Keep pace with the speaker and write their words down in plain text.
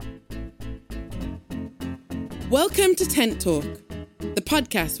Welcome to Tent Talk, the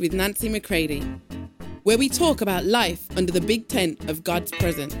podcast with Nancy McCready, where we talk about life under the big tent of God's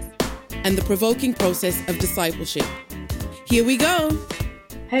presence and the provoking process of discipleship. Here we go.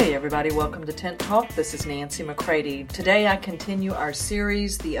 Hey everybody, welcome to Tent Talk. This is Nancy McCready. Today I continue our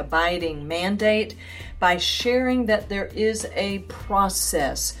series, The Abiding Mandate, by sharing that there is a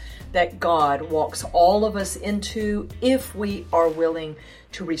process that God walks all of us into if we are willing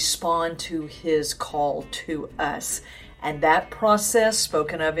to respond to His call to us. And that process,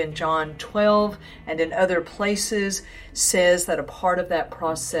 spoken of in John 12 and in other places, says that a part of that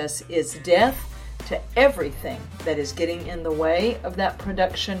process is death to everything that is getting in the way of that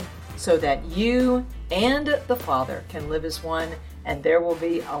production, so that you and the Father can live as one, and there will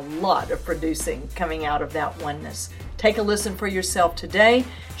be a lot of producing coming out of that oneness. Take a listen for yourself today,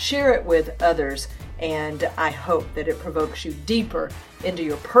 share it with others, and I hope that it provokes you deeper into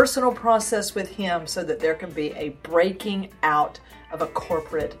your personal process with Him so that there can be a breaking out of a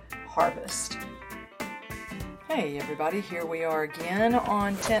corporate harvest. Hey everybody, here we are again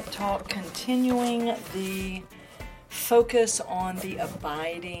on Tent Talk, continuing the focus on the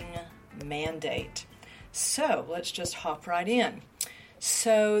abiding mandate. So let's just hop right in.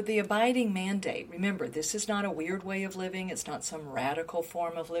 So the abiding mandate, remember, this is not a weird way of living. It's not some radical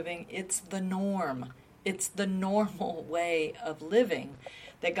form of living. It's the norm. It's the normal way of living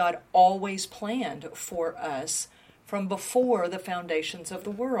that God always planned for us from before the foundations of the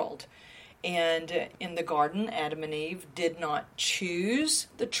world. And in the garden, Adam and Eve did not choose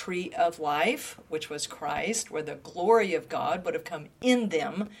the tree of life, which was Christ, where the glory of God would have come in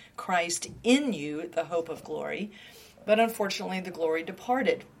them, Christ in you, the hope of glory. But unfortunately, the glory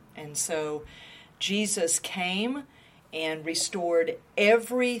departed. And so Jesus came and restored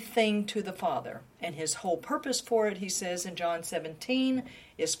everything to the Father. And His whole purpose for it, He says in John 17,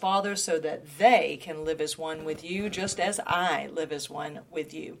 is, Father, so that they can live as one with you, just as I live as one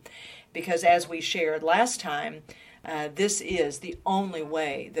with you. Because as we shared last time, this is the only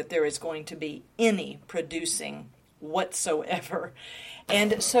way that there is going to be any producing whatsoever.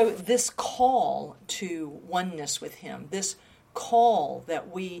 And so this call to oneness with Him, this call that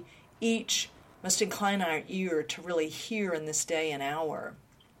we each must incline our ear to really hear in this day and hour,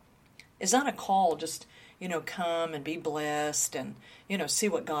 is not a call just, come and be blessed and, see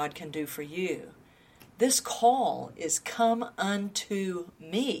what God can do for you. This call is, come unto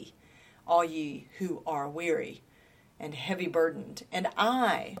me, all ye who are weary and heavy burdened, and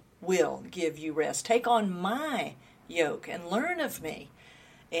I will give you rest. Take on my yoke and learn of me.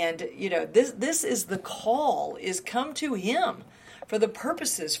 And, this is the call, is come to Him for the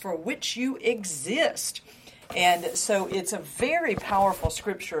purposes for which you exist. And so it's a very powerful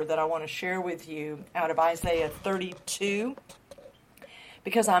scripture that I want to share with you out of Isaiah 32,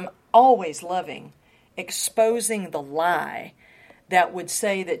 because I'm always loving exposing the lie that would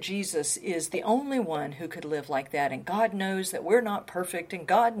say that Jesus is the only one who could live like that. And God knows that we're not perfect, and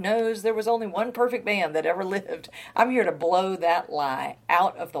God knows there was only one perfect man that ever lived. I'm here to blow that lie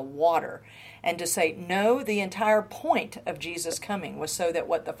out of the water and to say, no, the entire point of Jesus coming was so that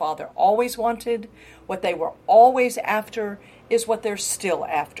what the Father always wanted, what they were always after, is what they're still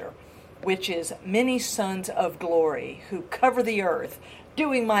after, which is many sons of glory who cover the earth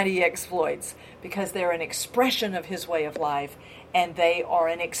doing mighty exploits, because they're an expression of His way of life, and they are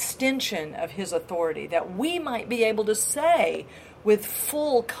an extension of His authority, that we might be able to say with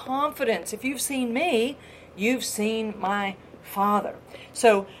full confidence, if you've seen me, you've seen my Father.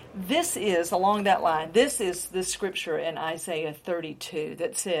 So this is, along that line, this is the scripture in Isaiah 32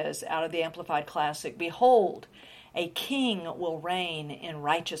 that says, out of the Amplified Classic, behold, a king will reign in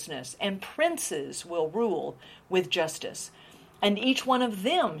righteousness, and princes will rule with justice. And each one of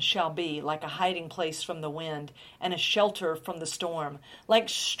them shall be like a hiding place from the wind and a shelter from the storm, like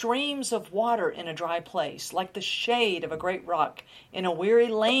streams of water in a dry place, like the shade of a great rock in a weary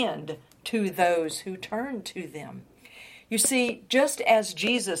land to those who turn to them. You see, just as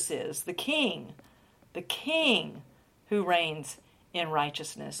Jesus is the king who reigns in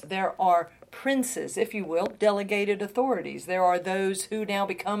righteousness, there are princes, if you will, delegated authorities. There are those who now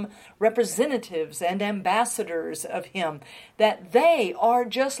become representatives and ambassadors of Him, that they are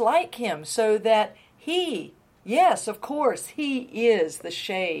just like Him, so that He, yes, of course, He is the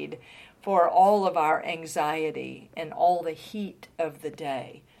shade for all of our anxiety and all the heat of the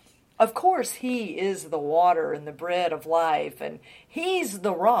day. Of course, He is the water and the bread of life, and He's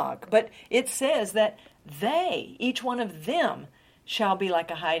the rock, but it says that they, each one of them, shall be like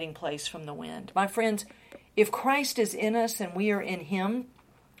a hiding place from the wind. My friends, if Christ is in us and we are in Him,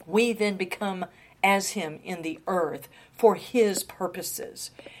 we then become as Him in the earth for His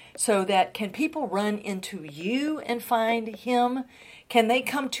purposes. so that can people run into you and find him? Can they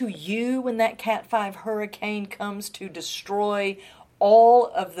come to you when that Cat 5 hurricane comes to destroy all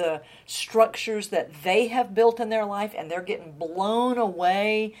of the structures that they have built in their life and they're getting blown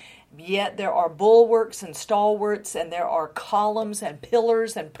away? Yet there are bulwarks and stalwarts and there are columns and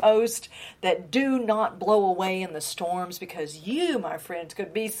pillars and posts that do not blow away in the storms, because you, my friends,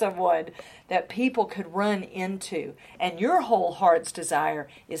 could be someone that people could run into. And your whole heart's desire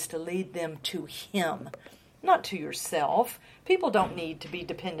is to lead them to him, not to yourself. People don't need to be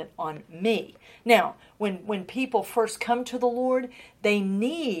dependent on me. Now, when people first come to the Lord, they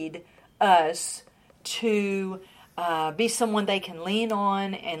need us to be someone they can lean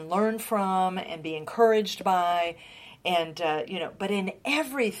on and learn from and be encouraged by. And, but in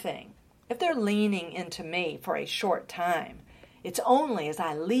everything, if they're leaning into me for a short time, it's only as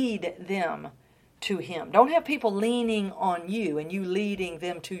I lead them to him. Don't have people leaning on you and you leading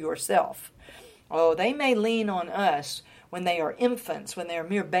them to yourself. Oh, they may lean on us when they are infants, when they are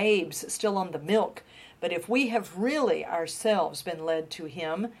mere babes still on the milk. But if we have really ourselves been led to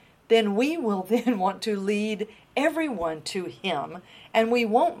him, then we will then want to lead everyone to him, and we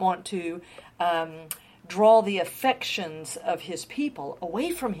won't want to draw the affections of his people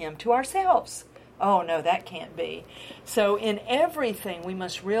away from him to ourselves. Oh, no, that can't be. So in everything, we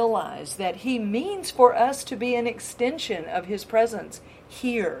must realize that he means for us to be an extension of his presence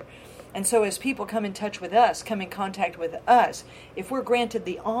here. And so as people come in touch with us, come in contact with us, if we're granted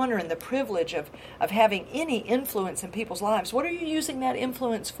the honor and the privilege of having any influence in people's lives, what are you using that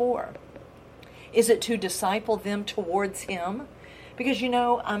influence for? Is it to disciple them towards him? Because,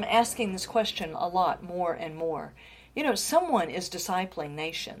 I'm asking this question a lot more and more. Someone is discipling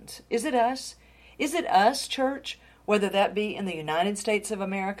nations. Is it us? Is it us, church? Whether that be in the United States of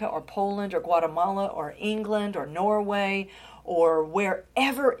America or Poland or Guatemala or England or Norway or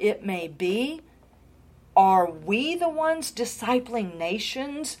wherever it may be, are we the ones discipling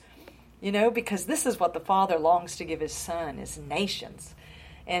nations? Because this is what the Father longs to give his Son, is nations.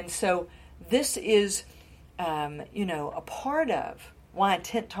 And so this is, a part of why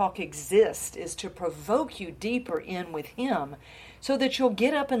Tent Talk exists, is to provoke you deeper in with him so that you'll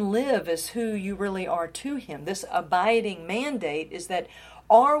get up and live as who you really are to him. This abiding mandate is that,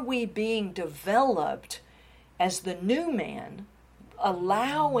 are we being developed as the new man,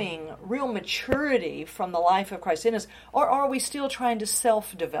 allowing real maturity from the life of Christ in us, or are we still trying to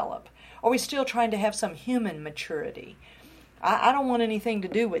self-develop? Are we still trying to have some human maturity? I don't want anything to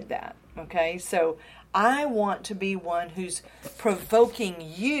do with that, okay? So I want to be one who's provoking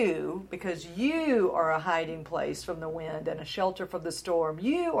you, because you are a hiding place from the wind and a shelter from the storm.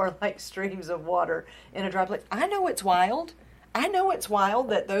 You are like streams of water in a dry place. I know it's wild. I know it's wild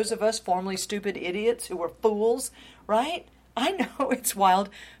that those of us formerly stupid idiots who were fools, right? I know it's wild,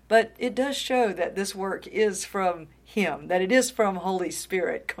 but it does show that this work is from him, that it is from Holy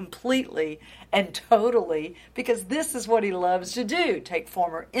Spirit completely and totally, because this is what he loves to do. Take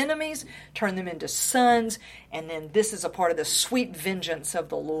former enemies, turn them into sons, and then this is a part of the sweet vengeance of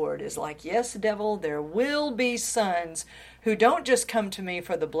the Lord, is like, yes, devil, there will be sons who don't just come to me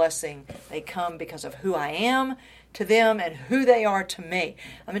for the blessing. They come because of who I am to them and who they are to me.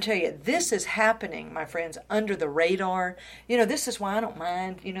 I'm going to tell you, this is happening, my friends, under the radar. This is why I don't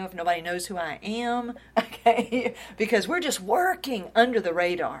mind, if nobody knows who I am, okay? Because we're just working under the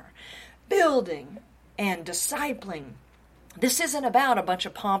radar, building and discipling. This isn't about a bunch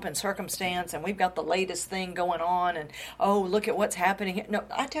of pomp and circumstance and we've got the latest thing going on and, oh, look at what's happening here. No,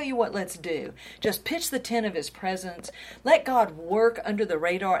 I tell you what, let's do. Just pitch the tent of his presence. Let God work under the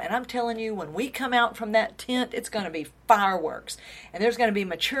radar. And I'm telling you, when we come out from that tent, it's going to be fireworks. And there's going to be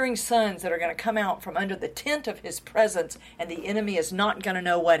maturing sons that are going to come out from under the tent of his presence, and the enemy is not going to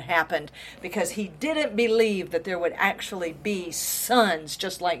know what happened, because he didn't believe that there would actually be sons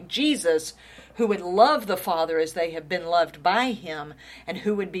just like Jesus, who would love the Father as they have been loved by him, and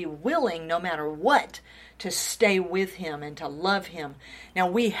who would be willing, no matter what, to stay with him and to love him. Now,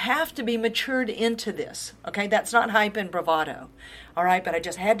 we have to be matured into this, okay? That's not hype and bravado, all right? But I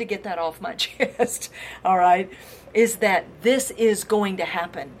just had to get that off my chest, all right? Is that this is going to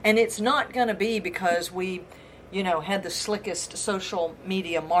happen. And it's not going to be because we had the slickest social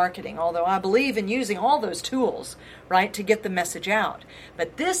media marketing, although I believe in using all those tools, right, to get the message out.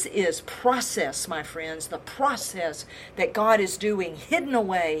 But this is process, my friends, the process that God is doing hidden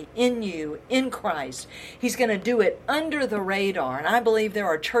away in you, in Christ. He's going to do it under the radar. And I believe there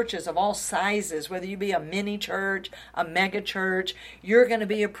are churches of all sizes, whether you be a mini church, a mega church, you're going to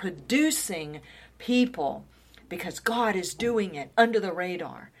be a producing people, because God is doing it under the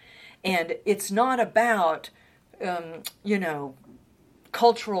radar. And it's not about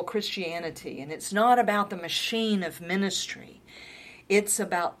cultural Christianity, and it's not about the machine of ministry. It's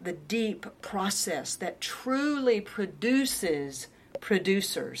about the deep process that truly produces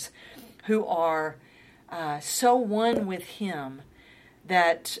producers who are so one with Him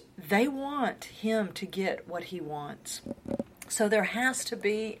that they want Him to get what He wants. So there has to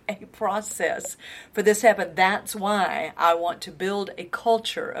be a process for this to happen. That's why I want to build a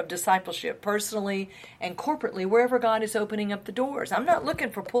culture of discipleship personally and corporately wherever God is opening up the doors. I'm not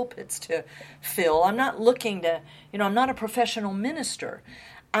looking for pulpits to fill. I'm not looking to, I'm not a professional minister.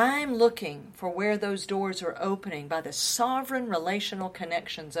 I'm looking for where those doors are opening by the sovereign relational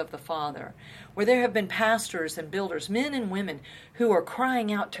connections of the Father, where there have been pastors and builders, men and women, who are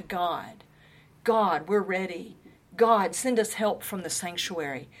crying out to God, God, we're ready. God, send us help from the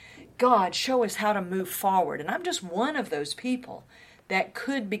sanctuary. God, show us how to move forward. And I'm just one of those people that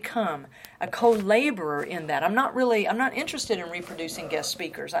could become a co-laborer in that. I'm not interested in reproducing guest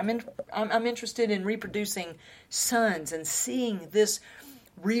speakers. I'm interested in reproducing sons and seeing this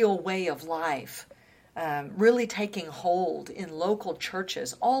real way of life really taking hold in local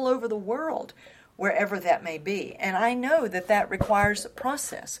churches all over the world, wherever that may be. And I know that requires a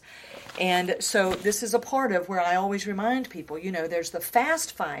process. And so this is a part of where I always remind people, there's the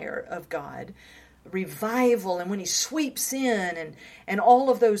fast fire of God, revival, and when He sweeps in and all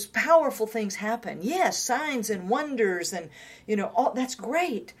of those powerful things happen. Yes, signs and wonders and, all that's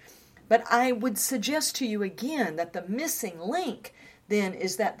great. But I would suggest to you again that the missing link then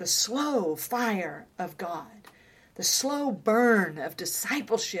is that the slow fire of God, the slow burn of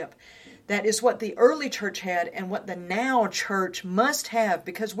discipleship, that is what the early church had and what the now church must have,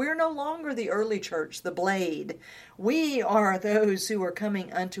 because we're no longer the early church, the blade. We are those who are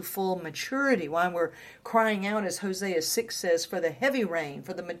coming unto full maturity. Why we're crying out, as Hosea 6 says, for the heavy rain,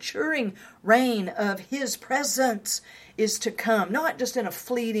 for the maturing rain of His presence is to come, not just in a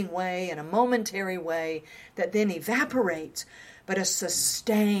fleeting way, in a momentary way that then evaporates, but a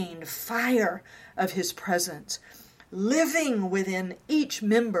sustained fire of His presence, living within each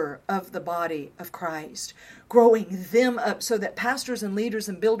member of the body of Christ, growing them up so that pastors and leaders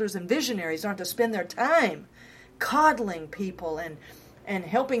and builders and visionaries aren't to spend their time coddling people and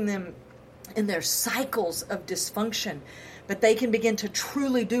helping them in their cycles of dysfunction, but they can begin to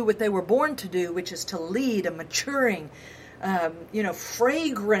truly do what they were born to do, which is to lead a maturing,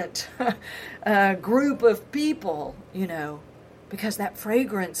 fragrant group of people, because that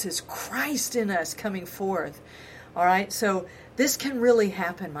fragrance is Christ in us coming forth. All right, so this can really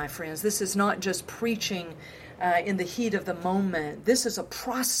happen, my friends. This is not just preaching in the heat of the moment. This is a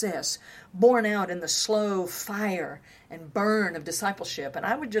process born out in the slow fire and burn of discipleship. And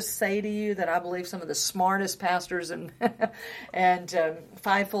I would just say to you that I believe some of the smartest pastors and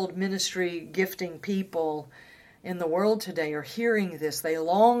fivefold ministry gifting people in the world today are hearing this. They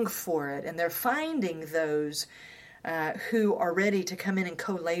long for it, and they're finding those who are ready to come in and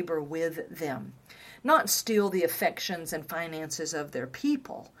co-labor with them. Not steal the affections and finances of their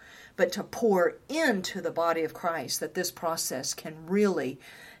people, but to pour into the body of Christ, that this process can really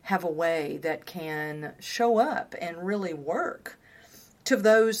have a way that can show up and really work. To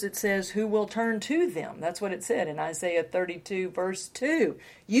those, it says, who will turn to them. That's what it said in Isaiah 32, verse 2.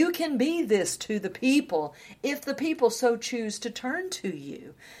 You can be this to the people if the people so choose to turn to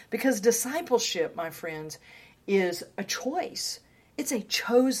you. Because discipleship, my friends, is a choice. It's a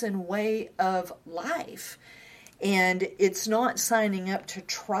chosen way of life. And it's not signing up to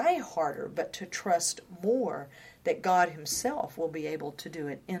try harder, but to trust more that God Himself will be able to do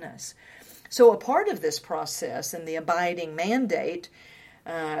it in us. So a part of this process and the abiding mandate,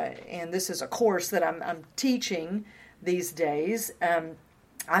 and this is a course that I'm teaching these days,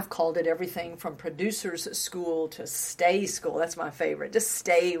 I've called it everything from producer's school to stay school. That's my favorite. Just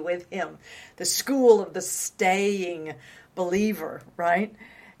stay with Him. The school of the staying believer, right?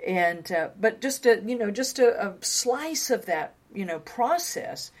 And but just a slice of that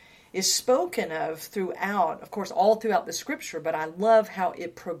process is spoken of throughout, of course, all throughout the Scripture. But I love how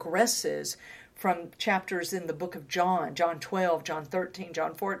it progresses from chapters in the book of John 12, John 13,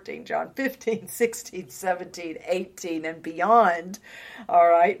 John 14, John 15, 16, 17, 18, and beyond. All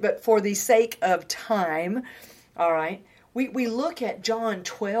right, but for the sake of time, all right, we look at John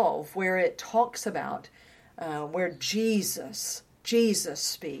 12 where it talks about where Jesus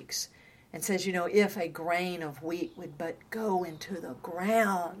speaks and says, if a grain of wheat would but go into the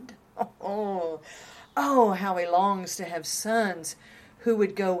ground, oh, how He longs to have sons who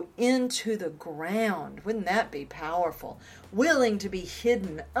would go into the ground. Wouldn't that be powerful? Willing to be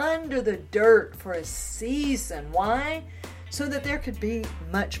hidden under the dirt for a season. Why? So that there could be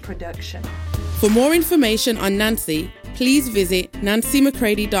much production. For more information on Nancy, please visit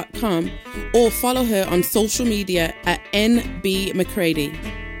nancymccready.com or follow her on social media at NBMcCready.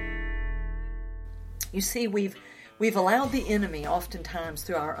 You see, we've allowed the enemy oftentimes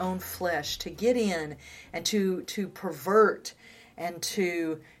through our own flesh to get in and to pervert and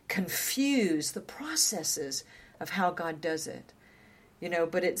to confuse the processes of how God does it.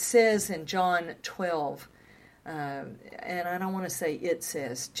 But it says in John 12, and I don't want to say it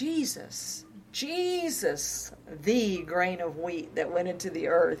says, Jesus, the grain of wheat that went into the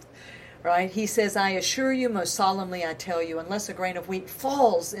earth, right? He says, I assure you, most solemnly I tell you, unless a grain of wheat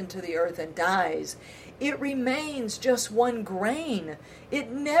falls into the earth and dies, it remains just one grain.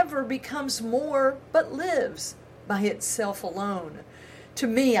 It never becomes more, but lives by itself alone. To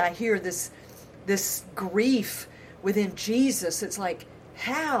me, I hear this grief within Jesus. It's like,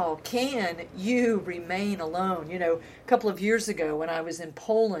 how can you remain alone? A couple of years ago when I was in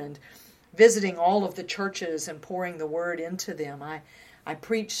Poland, visiting all of the churches and pouring the word into them, I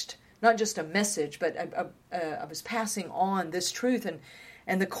preached not just a message, but I was passing on this truth.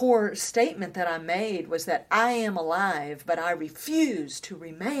 And the core statement that I made was that I am alive, but I refuse to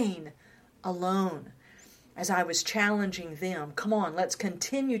remain alone. As I was challenging them, come on, let's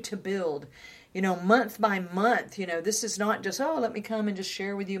continue to build, month by month. This is not just, let me come and just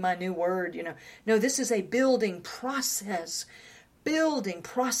share with you my new word. No, this is a building process, building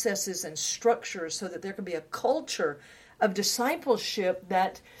processes and structures so that there can be a culture of discipleship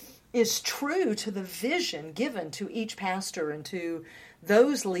that is true to the vision given to each pastor and to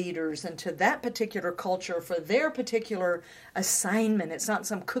those leaders and to that particular culture for their particular assignment. It's not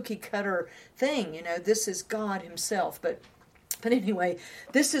some cookie cutter thing. This is God himself. But anyway,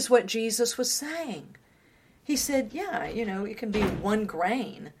 this is what Jesus was saying. He said, it can be one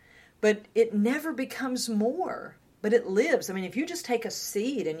grain, but it never becomes more, but it lives. I mean, if you just take a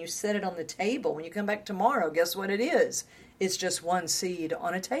seed and you set it on the table, when you come back tomorrow, guess what it is? It's just one seed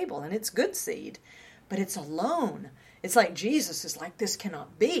on a table, and it's good seed, but it's alone. It's like Jesus is like, this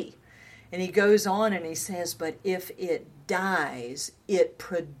cannot be. And he goes on and he says, but if it dies, it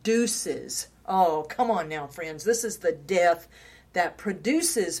produces. Oh, come on now, friends. This is the death that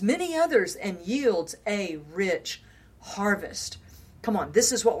produces many others and yields a rich harvest. Come on,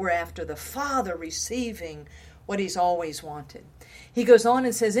 this is what we're after, the Father receiving what he's always wanted. He goes on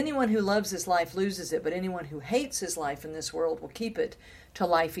and says, anyone who loves his life loses it, but anyone who hates his life in this world will keep it to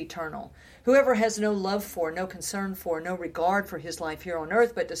life eternal. Whoever has no love for, no concern for, no regard for his life here on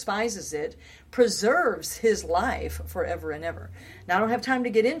earth, but despises it, preserves his life forever and ever. Now, I don't have time to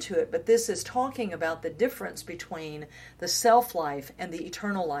get into it, but this is talking about the difference between the self-life and the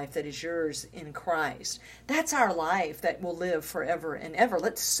eternal life that is yours in Christ. That's our life that will live forever and ever.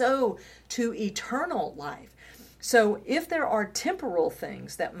 Let's sow to eternal life. So if there are temporal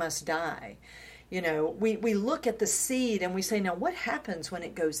things that must die, we look at the seed and we say, now what happens when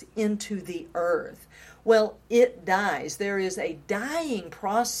it goes into the earth? Well, it dies. There is a dying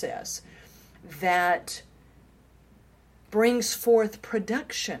process that brings forth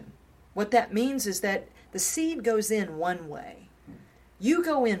production. What that means is that the seed goes in one way. You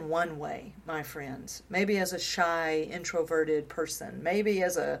go in one way, my friends, maybe as a shy, introverted person, maybe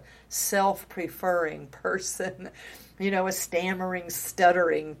as a self-preferring person, a stammering,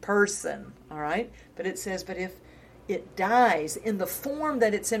 stuttering person, all right? But it says, but if it dies in the form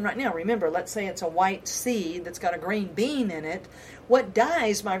that it's in right now, remember, let's say it's a white seed that's got a green bean in it. What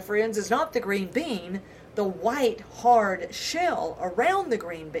dies, my friends, is not the green bean, the white, hard shell around the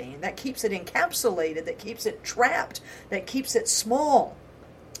green bean that keeps it encapsulated, that keeps it trapped, that keeps it small,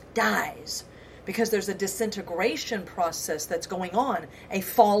 dies. Because there's a disintegration process that's going on, a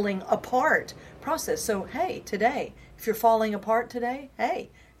falling apart process. So, hey, today, if you're falling apart today, hey,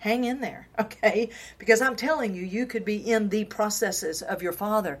 hang in there, okay? Because I'm telling you, you could be in the processes of your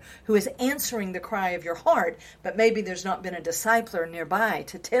Father who is answering the cry of your heart, but maybe there's not been a discipler nearby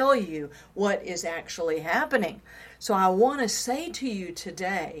to tell you what is actually happening. So I want to say to you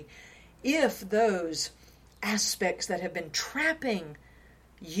today, if those aspects that have been trapping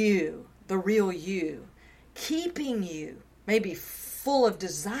you, the real you, keeping you maybe full of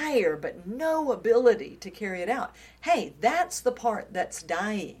desire but no ability to carry it out, hey, that's the part that's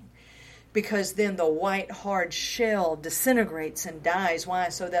dying. Because then the white hard shell disintegrates and dies. Why?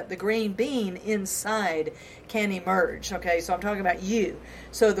 So that the green bean inside can emerge. Okay, so I'm talking about you.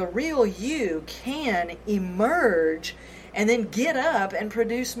 So the real you can emerge and then get up and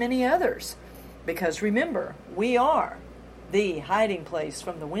produce many others. Because remember, we are the hiding place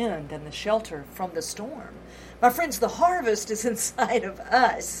from the wind and the shelter from the storm. My friends, the harvest is inside of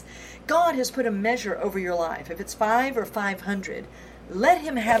us. God has put a measure over your life. If it's 5 or 500, Let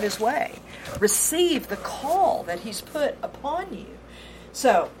him have his way. Receive the call that he's put upon you.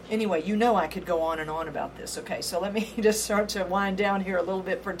 So, anyway, you know I could go on and on about this. Okay, so let me just start to wind down here a little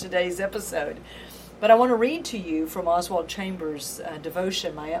bit for today's episode. But I want to read to you from Oswald Chambers'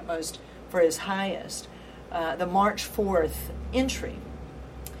 devotion, My Utmost for His Highest, the March 4th entry.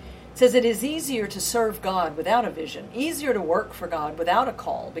 It says, it is easier to serve God without a vision, easier to work for God without a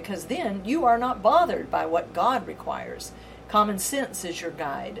call, because then you are not bothered by what God requires. Common sense is your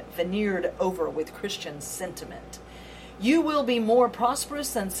guide, veneered over with Christian sentiment. You will be more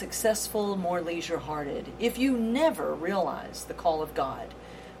prosperous and successful, more leisure-hearted, if you never realize the call of God.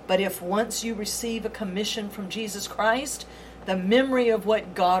 But if once you receive a commission from Jesus Christ, the memory of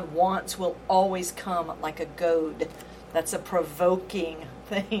what God wants will always come like a goad. That's a provoking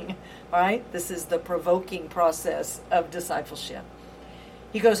thing, all right? This is the provoking process of discipleship.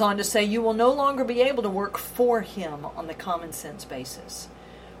 He goes on to say, you will no longer be able to work for him on the common sense basis.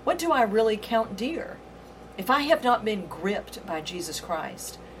 What do I really count dear? If I have not been gripped by Jesus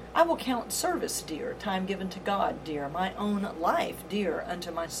Christ, I will count service dear, time given to God dear, my own life dear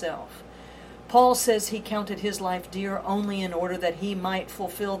unto myself. Paul says he counted his life dear only in order that he might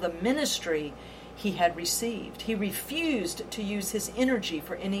fulfill the ministry he had received. He refused to use his energy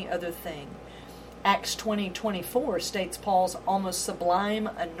for any other thing. Acts 20:24 states Paul's almost sublime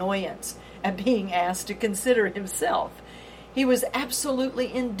annoyance at being asked to consider himself. He was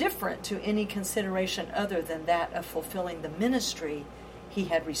absolutely indifferent to any consideration other than that of fulfilling the ministry he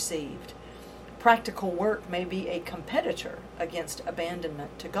had received. Practical work may be a competitor against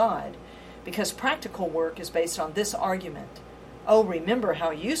abandonment to God, because practical work is based on this argument. Oh, remember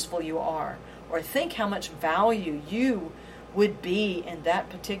how useful you are, or think how much value you would be in that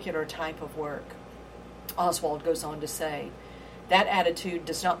particular type of work. Oswald goes on to say, that attitude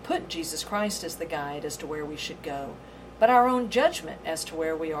does not put Jesus Christ as the guide as to where we should go, but our own judgment as to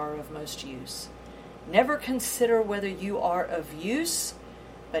where we are of most use. Never consider whether you are of use,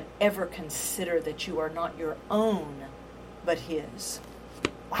 but ever consider that you are not your own, but his.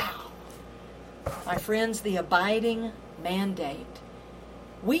 Wow. My friends, the abiding mandate.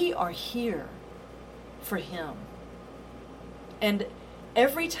 We are here for him. And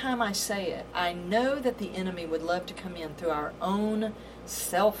every time I say it, I know that the enemy would love to come in through our own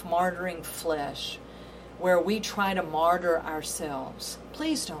self-martyring flesh, where we try to martyr ourselves.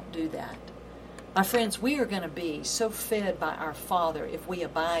 Please don't do that. My friends, we are going to be so fed by our Father if we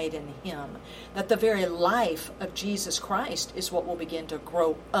abide in him, that the very life of Jesus Christ is what will begin to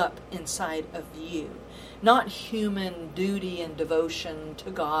grow up inside of you. Not human duty and devotion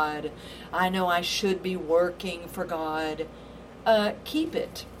to God. I know I should be working for God. Keep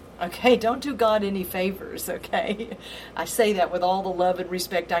it. Okay, don't do God any favors, okay? I say that with all the love and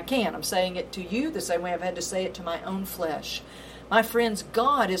respect I can. I'm saying it to you the same way I've had to say it to my own flesh. My friends,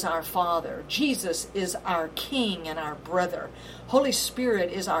 God is our Father. Jesus is our King and our brother. Holy Spirit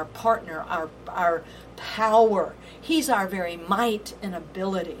is our partner, our power. He's our very might and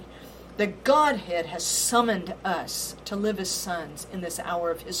ability. The Godhead has summoned us to live as sons in this hour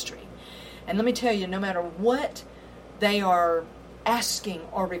of history. And let me tell you, no matter what they are asking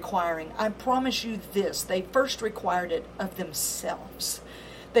or requiring, I promise you this, they first required it of themselves.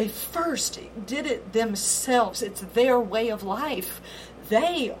 They first did it themselves. It's their way of life.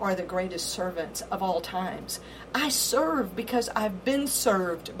 They are the greatest servants of all times. I serve because I've been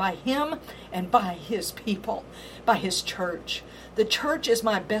served by him and by his people, by his church. The church is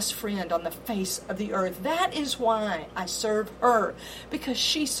my best friend on the face of the earth. That is why I serve her, because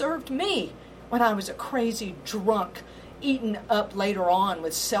she served me when I was a crazy drunk, eaten up later on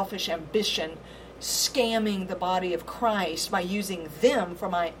with selfish ambition, scamming the body of Christ by using them for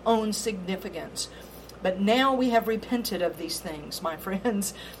my own significance. But now we have repented of these things, my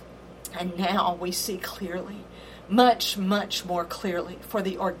friends, and now we see clearly, much, much more clearly, for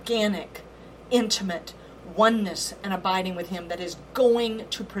the organic, intimate oneness and abiding with him that is going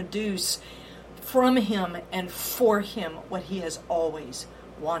to produce from him and for him what he has always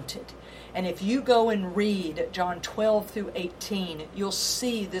wanted. And if you go and read John 12 through 18, you'll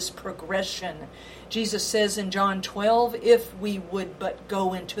see this progression. Jesus says in John 12, if we would but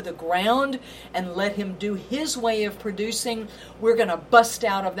go into the ground and let him do his way of producing, we're going to bust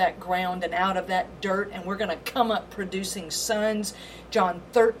out of that ground and out of that dirt, and we're going to come up producing sons. John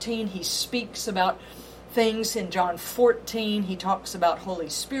 13, he speaks about things. In John 14, he talks about Holy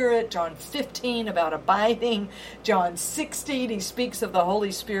Spirit. John 15, about abiding. John 16, he speaks of the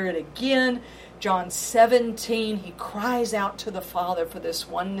Holy Spirit again. John 17, he cries out to the Father for this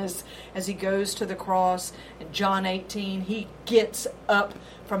oneness as he goes to the cross. In John 18, he gets up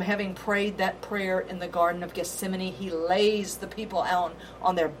from having prayed that prayer in the Garden of Gethsemane. He lays the people out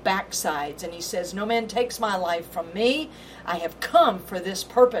on their backsides and he says, "No man takes my life from me. I have come for this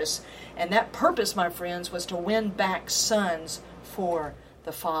purpose." And that purpose, my friends, was to win back sons for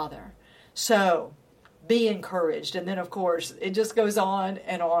the Father. So, be encouraged. And then, of course, it just goes on,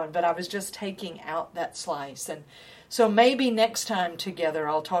 but I was just taking out that slice. And so maybe next time together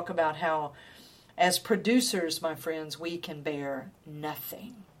I'll talk about how, as producers, my friends, we can bear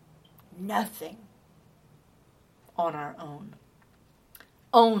nothing on our own,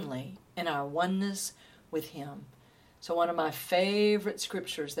 only in our oneness with Him. So one of my favorite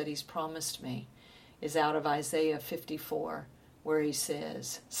scriptures that He's promised me is out of Isaiah 54, where He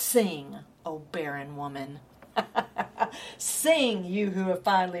says, "Sing, O barren woman." Sing, you who have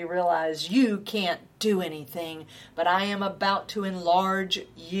finally realized you can't do anything, but I am about to enlarge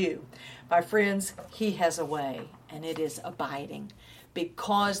you. My friends, He has a way, and it is abiding,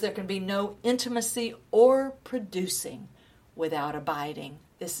 because there can be no intimacy or producing without abiding,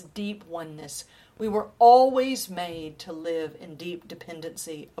 this deep oneness. We were always made to live in deep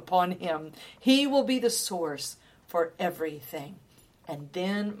dependency upon Him. He will be the source for everything. And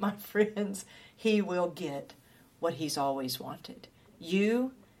then, my friends, He will get what He's always wanted.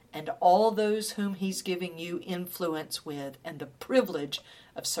 You and all those whom He's giving you influence with and the privilege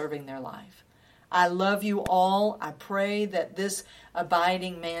of serving their life. I love you all. I pray that this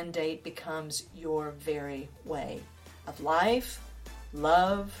abiding mandate becomes your very way of life,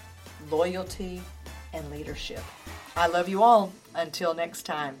 love, loyalty, and leadership. I love you all. Until next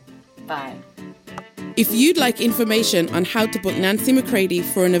time, bye. If you'd like information on how to book Nancy McCready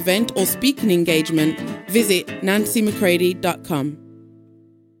for an event or speaking engagement, visit nancymccready.com.